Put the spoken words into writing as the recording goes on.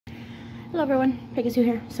Hello everyone, Peggy Sue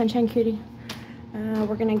here, Sunshine Cutie.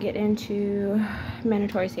 We're gonna get into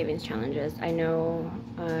mandatory savings challenges. I know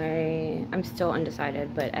I'm still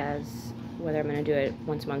undecided, but as whether I'm gonna do it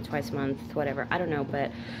once a month, twice a month, whatever, I don't know, but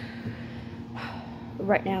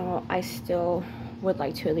right now I still would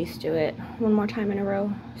like to at least do it one more time in a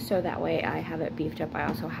row, so that way I have it beefed up. I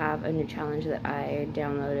also have a new challenge that I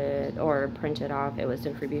downloaded or printed off. It was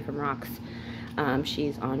a freebie from Rox.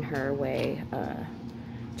 She's on her way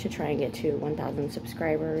to try and get to 1,000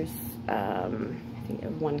 subscribers. I think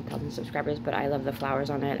 1,000 subscribers, but I love the flowers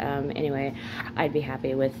on it. Anyway, I'd be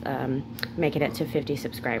happy with making it to 50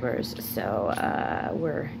 subscribers. So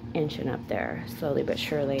we're inching up there slowly but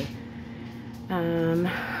surely. Where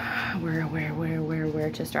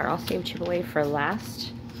to start? I'll save chip away for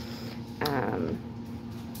last.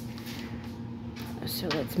 So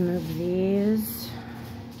let's move these.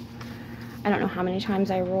 I don't know how many times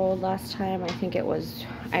I rolled last time. I think it was,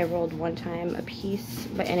 I rolled one time a piece.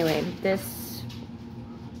 But anyway, this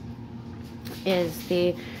is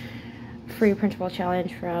the free printable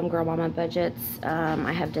challenge from Girl Mama Budgets.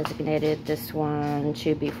 I have designated this one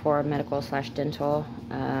to be for medical/dental.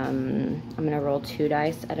 I'm gonna roll 2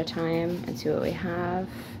 dice at a time and see what we have.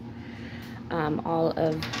 All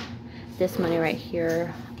of this money right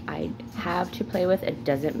here I have to play with. It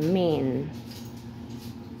doesn't mean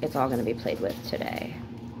it's all going to be played with today,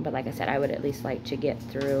 but like I said, I would at least like to get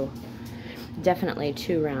through definitely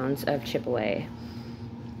 2 rounds of chip away.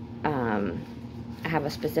 I have a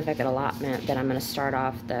specific allotment that I'm going to start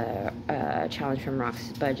off the challenge from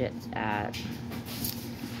Rox's Budgets at.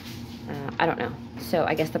 I don't know, so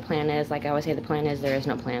I guess the plan is, like I always say, the plan is there is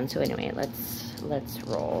no plan. So anyway, let's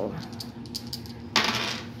roll.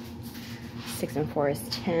 6 and 4 is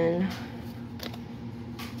 10.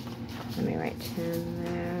 Let me write 10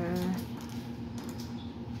 there.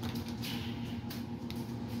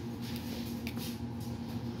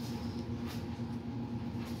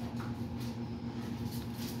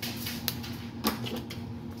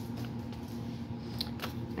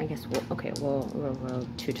 I guess we'll roll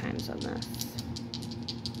 2 times on this.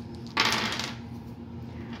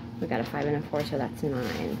 We got a 5 and a 4, so that's 9.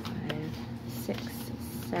 5, 6,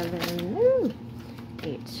 7,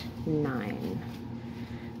 8, 9.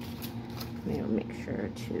 Let me make sure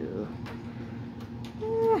to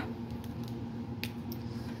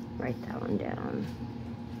write that one down.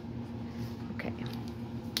 Okay,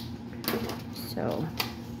 so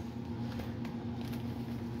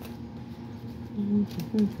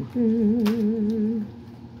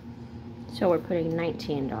we're putting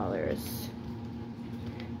 $19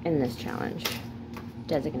 in this challenge,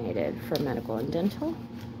 designated for medical and dental.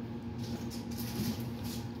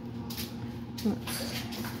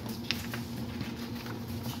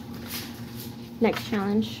 Next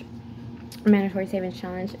challenge, mandatory savings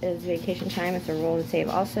challenge, is vacation time. It's a roll and save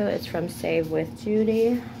also. It's from Save with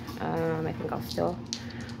Judy. I think I'll still,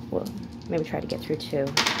 well, maybe try to get through 2.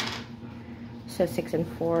 So 6 and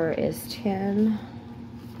 4 is 10.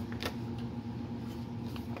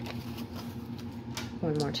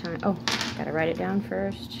 One more time. Oh, gotta write it down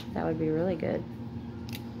first. That would be really good.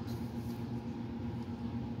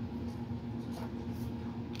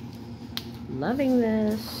 Loving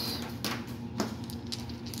this.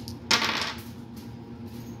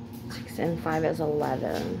 6 and 5 is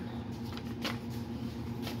 11.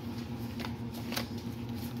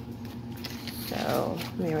 So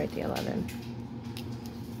let me write the 11.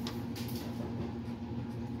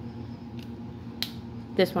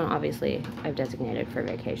 This one obviously I've designated for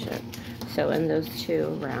vacation. So in those 2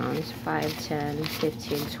 rounds, 5, 10,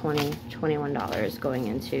 15, 20, $21 going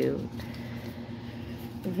into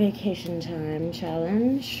vacation time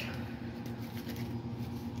challenge.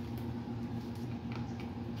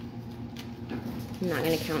 I'm not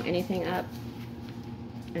going to count anything up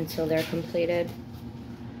until they're completed.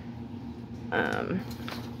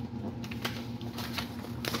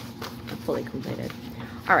 Fully completed.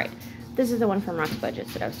 All right, this is the one from Rox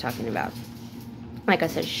Budgets that I was talking about. Like I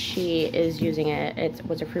said, she is using it. It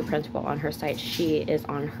was a free printable on her site. She is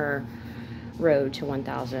on her road to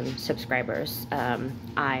 1,000 subscribers.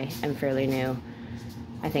 I am fairly new.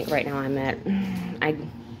 I think right now I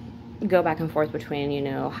go back and forth between, you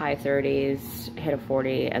know, high 30s, hit a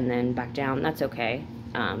 40, and then back down. That's okay,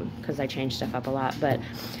 because I change stuff up a lot, but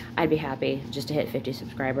I'd be happy just to hit 50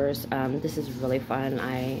 subscribers. This is really fun.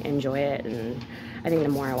 I enjoy it, and I think the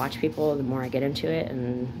more I watch people, the more I get into it,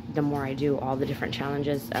 and the more I do all the different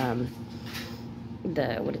challenges.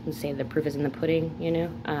 What did it say? The proof is in the pudding, you know?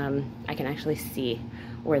 I can actually see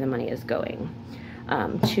where the money is going.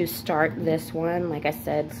 To start this one, like I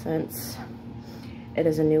said, since it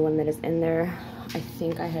is a new one that is in there, I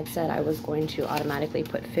think I had said I was going to automatically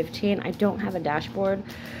put 15. I don't have a dashboard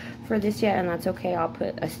for this yet, and that's okay. I'll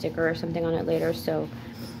put a sticker or something on it later. So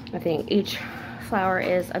I think each flower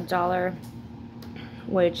is $1,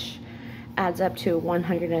 which adds up to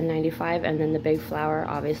 $195, and then the big flower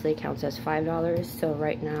obviously counts as $5. So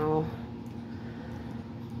right now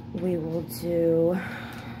we will do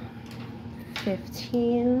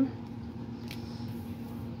 15.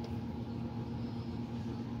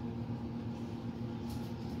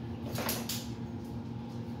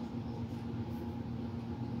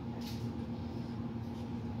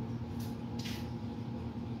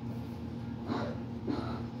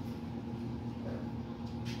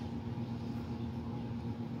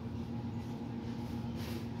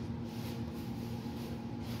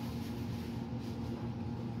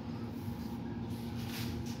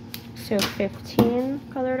 So 15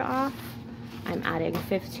 colored off. I'm adding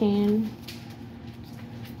 15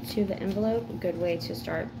 to the envelope. A good way to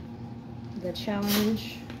start the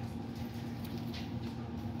challenge.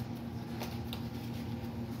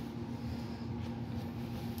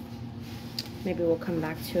 Maybe we'll come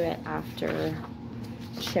back to it after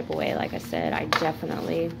chip away. Like I said, I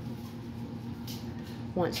definitely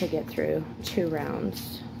want to get through 2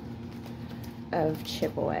 rounds of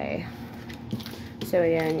chip away. So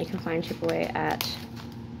again, you can find chip away at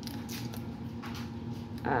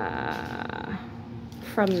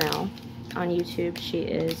from Mel. On YouTube, she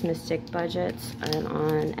is Mystic Budgets, and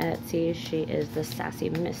on Etsy, she is the Sassy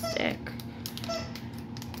Mystic.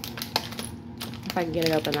 If I can get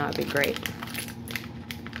it open, that would be great.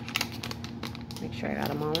 Make sure I got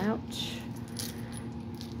them all out.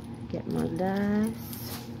 Get my dice.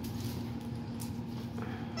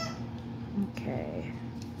 Okay.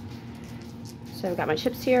 So I've got my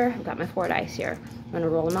chips here, I've got my 4 dice here. I'm gonna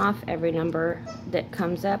roll them off. Every number that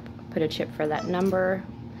comes up, put a chip for that number.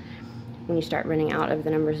 When you start running out of the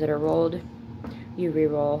numbers that are rolled, you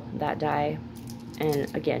re-roll that die. And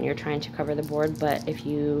again, you're trying to cover the board, but if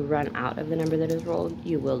you run out of the number that is rolled,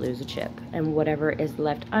 you will lose a chip. And whatever is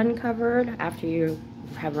left uncovered after you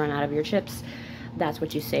have run out of your chips, that's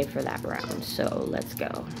what you save for that round. So let's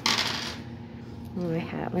go.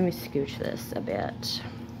 Let me scooch this a bit.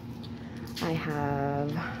 I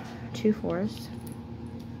have 2 4s,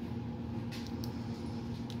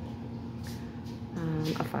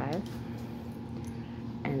 a 5,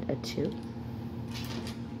 and a 2.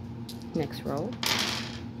 Next roll,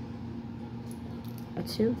 a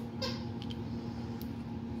 2,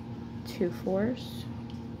 2 4s,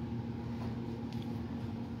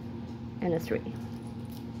 and a 3.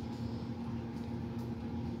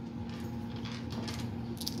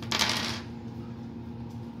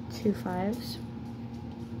 2 5s,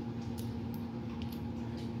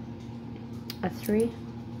 a 3,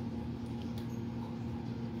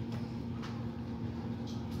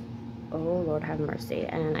 oh Lord have mercy,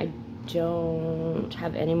 and I don't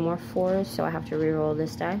have any more 4s, so I have to re-roll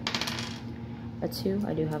this die. A 2,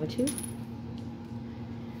 I do have a 2.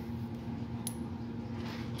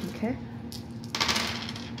 Okay.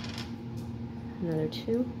 Another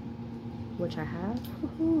 2, which I have.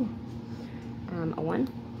 Woohoo. A 1.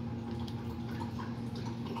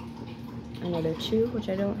 Another 2, which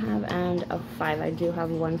I don't have, and a 5. I do have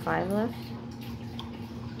 1 5 left.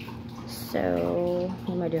 So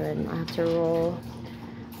what am I doing? I have to roll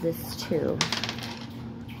this 2,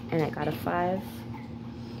 and I got a 5,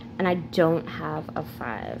 and I don't have a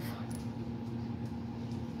 5,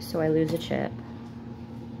 so I lose a chip.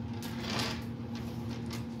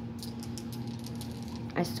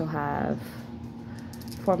 I still have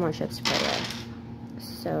 4 more chips to play with.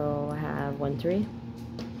 So I have 1 3.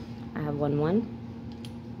 I have 1 1.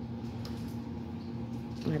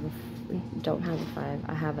 Don't have a 5.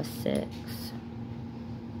 I have a 6.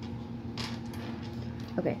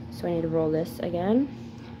 Okay, so I need to roll this again.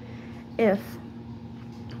 If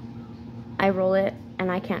I roll it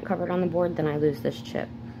and I can't cover it on the board, then I lose this chip.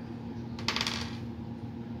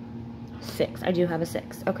 6. I do have a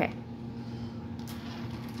 6. Okay.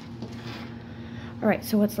 Alright,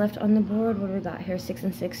 so what's left on the board? What do we got here? 6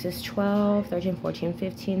 and 6 is 12, 13, 14,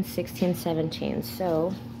 15, 16, 17.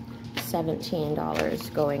 So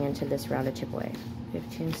 $17 going into this round of chip away.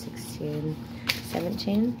 15, 16,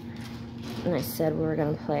 17. And I said we were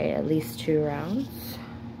going to play at least 2 rounds.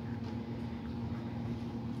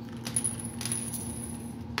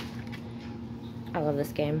 I love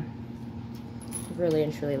this game. Really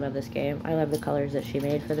and truly love this game. I love the colors that she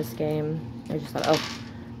made for this game. I just thought, oh.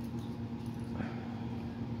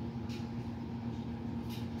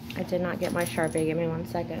 I did not get my Sharpie. Give me 1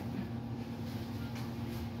 second.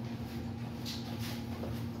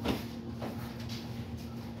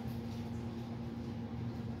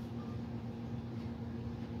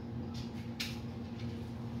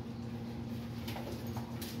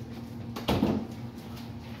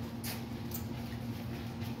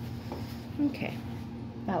 Okay,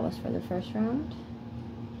 that was for the first round.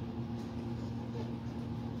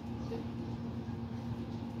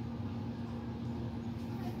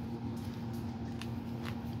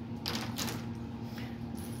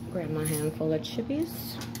 Grab my handful of chippies,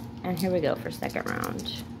 and here we go for second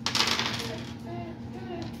round.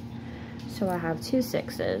 So I have 2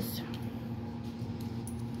 6s,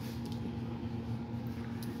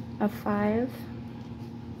 a 5,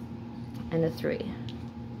 and a 3,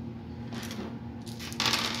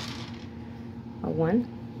 a 1,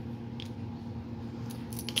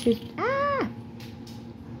 2, 2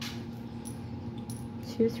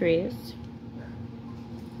 3s,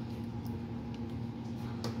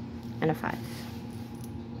 and a 5.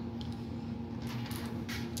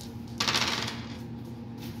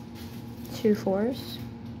 Two 4s,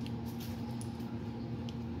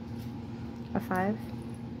 a 5,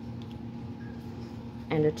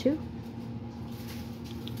 and a 2.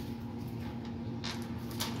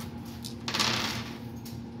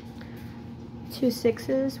 Two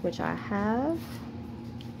 6s, which I have,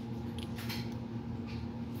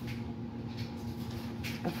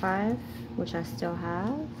 a 5, which I still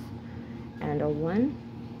have, and a 1,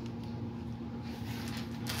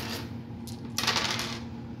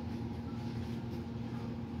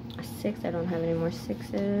 a 6. I don't have any more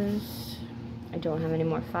 6s. I don't have any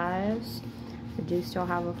more 5s. I do still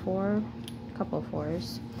have a 4, a couple of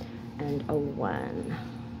 4s, and a 1.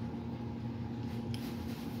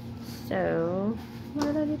 So, what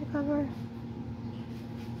did I need to cover?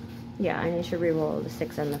 Yeah, I need to re-roll the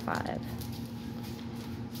 6 and the 5.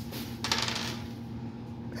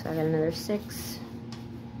 So I got another 6.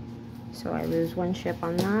 So I lose 1 chip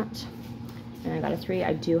on that. And I got a 3.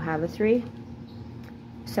 I do have a 3.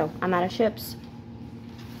 So I'm out of chips.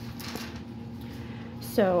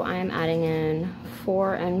 So I'm adding in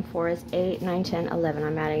 4 and 4 is 8, 9, 10, 11.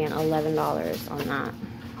 I'm adding in $11 on that.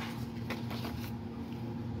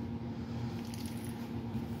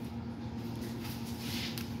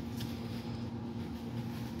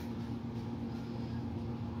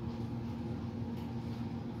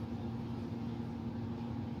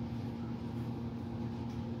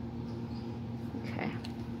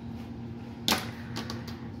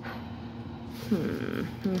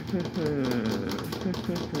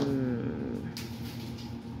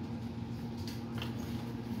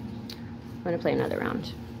 I'm going to play another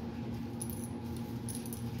round.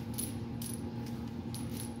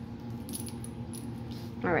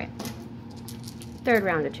 All right. Third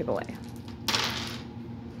round of chip away.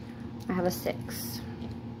 I have a 6.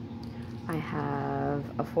 I have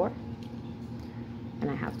a 4. And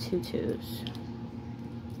I have 2 2s.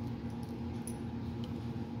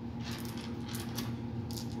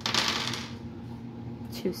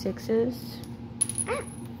 Two 6s.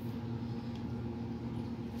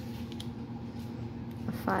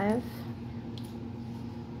 A 5.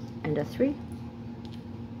 And a 3.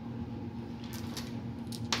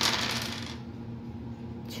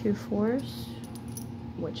 Two 4s,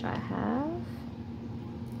 which I have.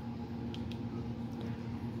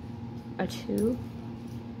 A 2.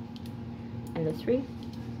 And a 3.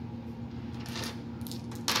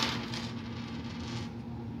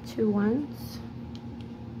 2 1s.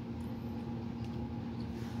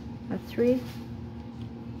 A 3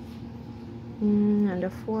 and a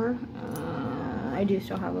 4. I do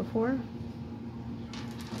still have a 4.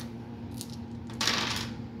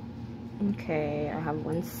 Okay, I have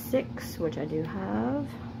 1 6, which I do have.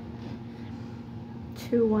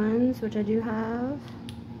 2 1s, which I do have.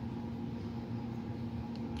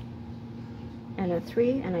 And a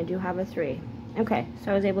 3, and I do have a 3. Okay,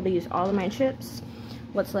 so I was able to use all of my chips.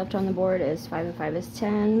 What's left on the board is 5 and 5 is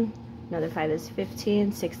 10. Another 5 is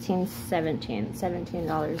 15, 16, 17.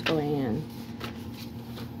 $17 going in.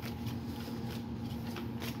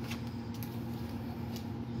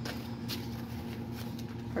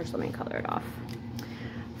 First, let me color it off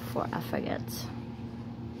before I forget.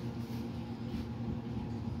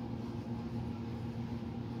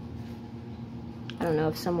 I don't know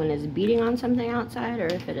if someone is beating on something outside or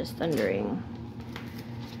if it is thundering.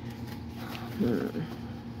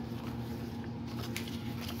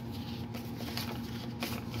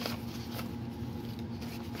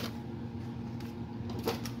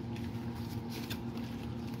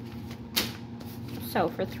 So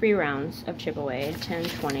for 3 rounds of chip away, 10,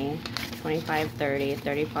 20, 25, 30,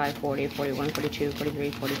 35, 40, 41, 42,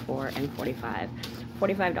 43, 44, and 45.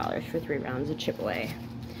 $45 for 3 rounds of chip away.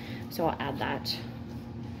 So I'll add that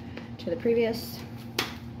to the previous.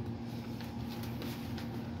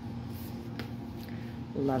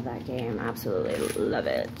 Love that game, absolutely love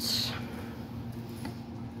it.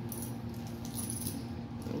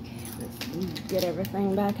 Okay, let's Get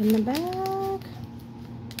everything back in the bag.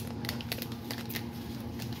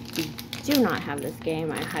 If you do not have this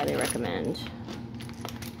game, I highly recommend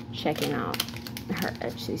checking out her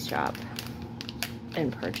Etsy shop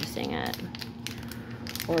and purchasing it,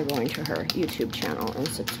 or going to her YouTube channel and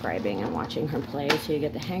subscribing and watching her play so you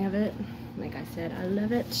get the hang of it. Like I said, I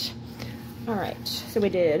love it. All right, so we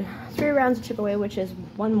did 3 rounds of chip away, which is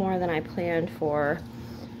 1 more than I planned for.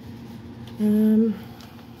 All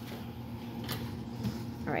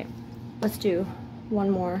right, let's do 1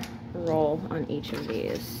 more roll on each of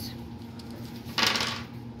these.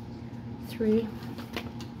 3.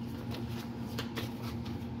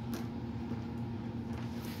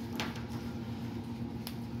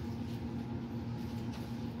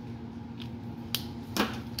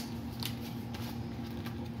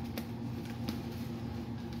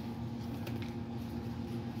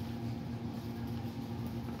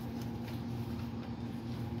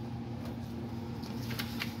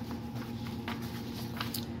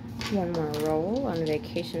 One more roll on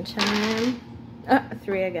vacation time.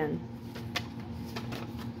 3 again.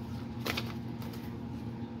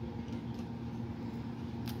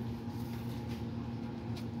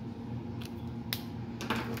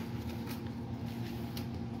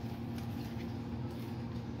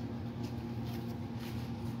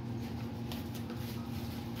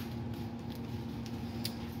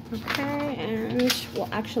 Okay, and we'll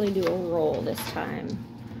actually do a roll this time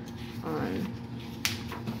on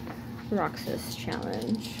Roxas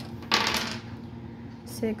challenge.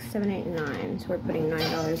 6, 7, 8, 9. So we're putting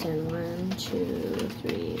 $9 in. 1, 2,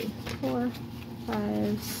 3, 4,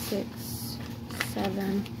 5, 6,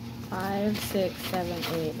 7, 5, 6, 7,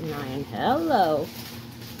 8, 9. Hello.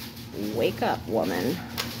 Wake up, woman.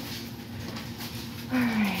 All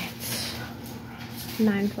right.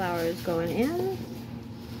 9 flowers going in.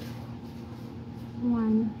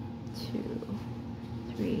 1, 2,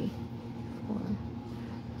 3, 4,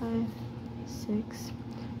 5, 6,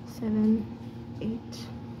 7, 8,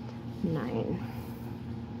 9.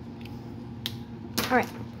 All right,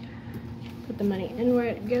 put the money in where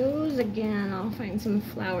it goes. Again, I'll find some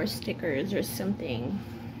flower stickers or something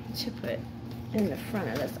to put in the front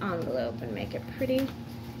of this envelope and make it pretty.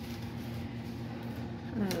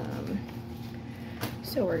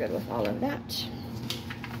 So we're good with all of that.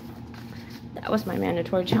 That was my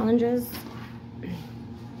mandatory challenges.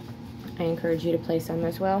 I encourage you to play some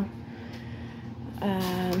as well.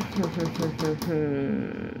 I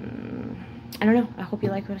don't know. I hope you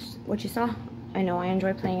like what you saw. I know I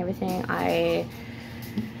enjoy playing everything. I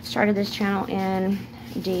started this channel in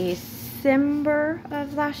December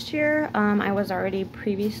of last year. I was already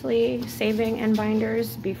previously saving in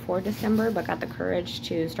binders before December, but got the courage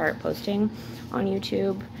to start posting on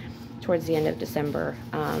YouTube towards the end of December.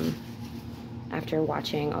 After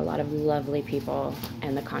watching a lot of lovely people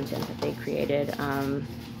and the content that they created.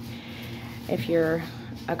 If you're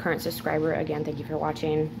a current subscriber, again, thank you for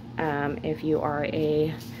watching. If you are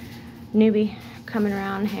a newbie coming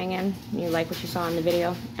around, hanging, you like what you saw in the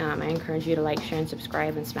video, I encourage you to like, share, and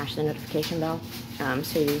subscribe, and smash the notification bell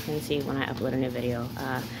so you can see when I upload a new video.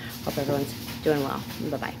 Hope everyone's doing well.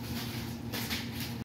 Bye-bye.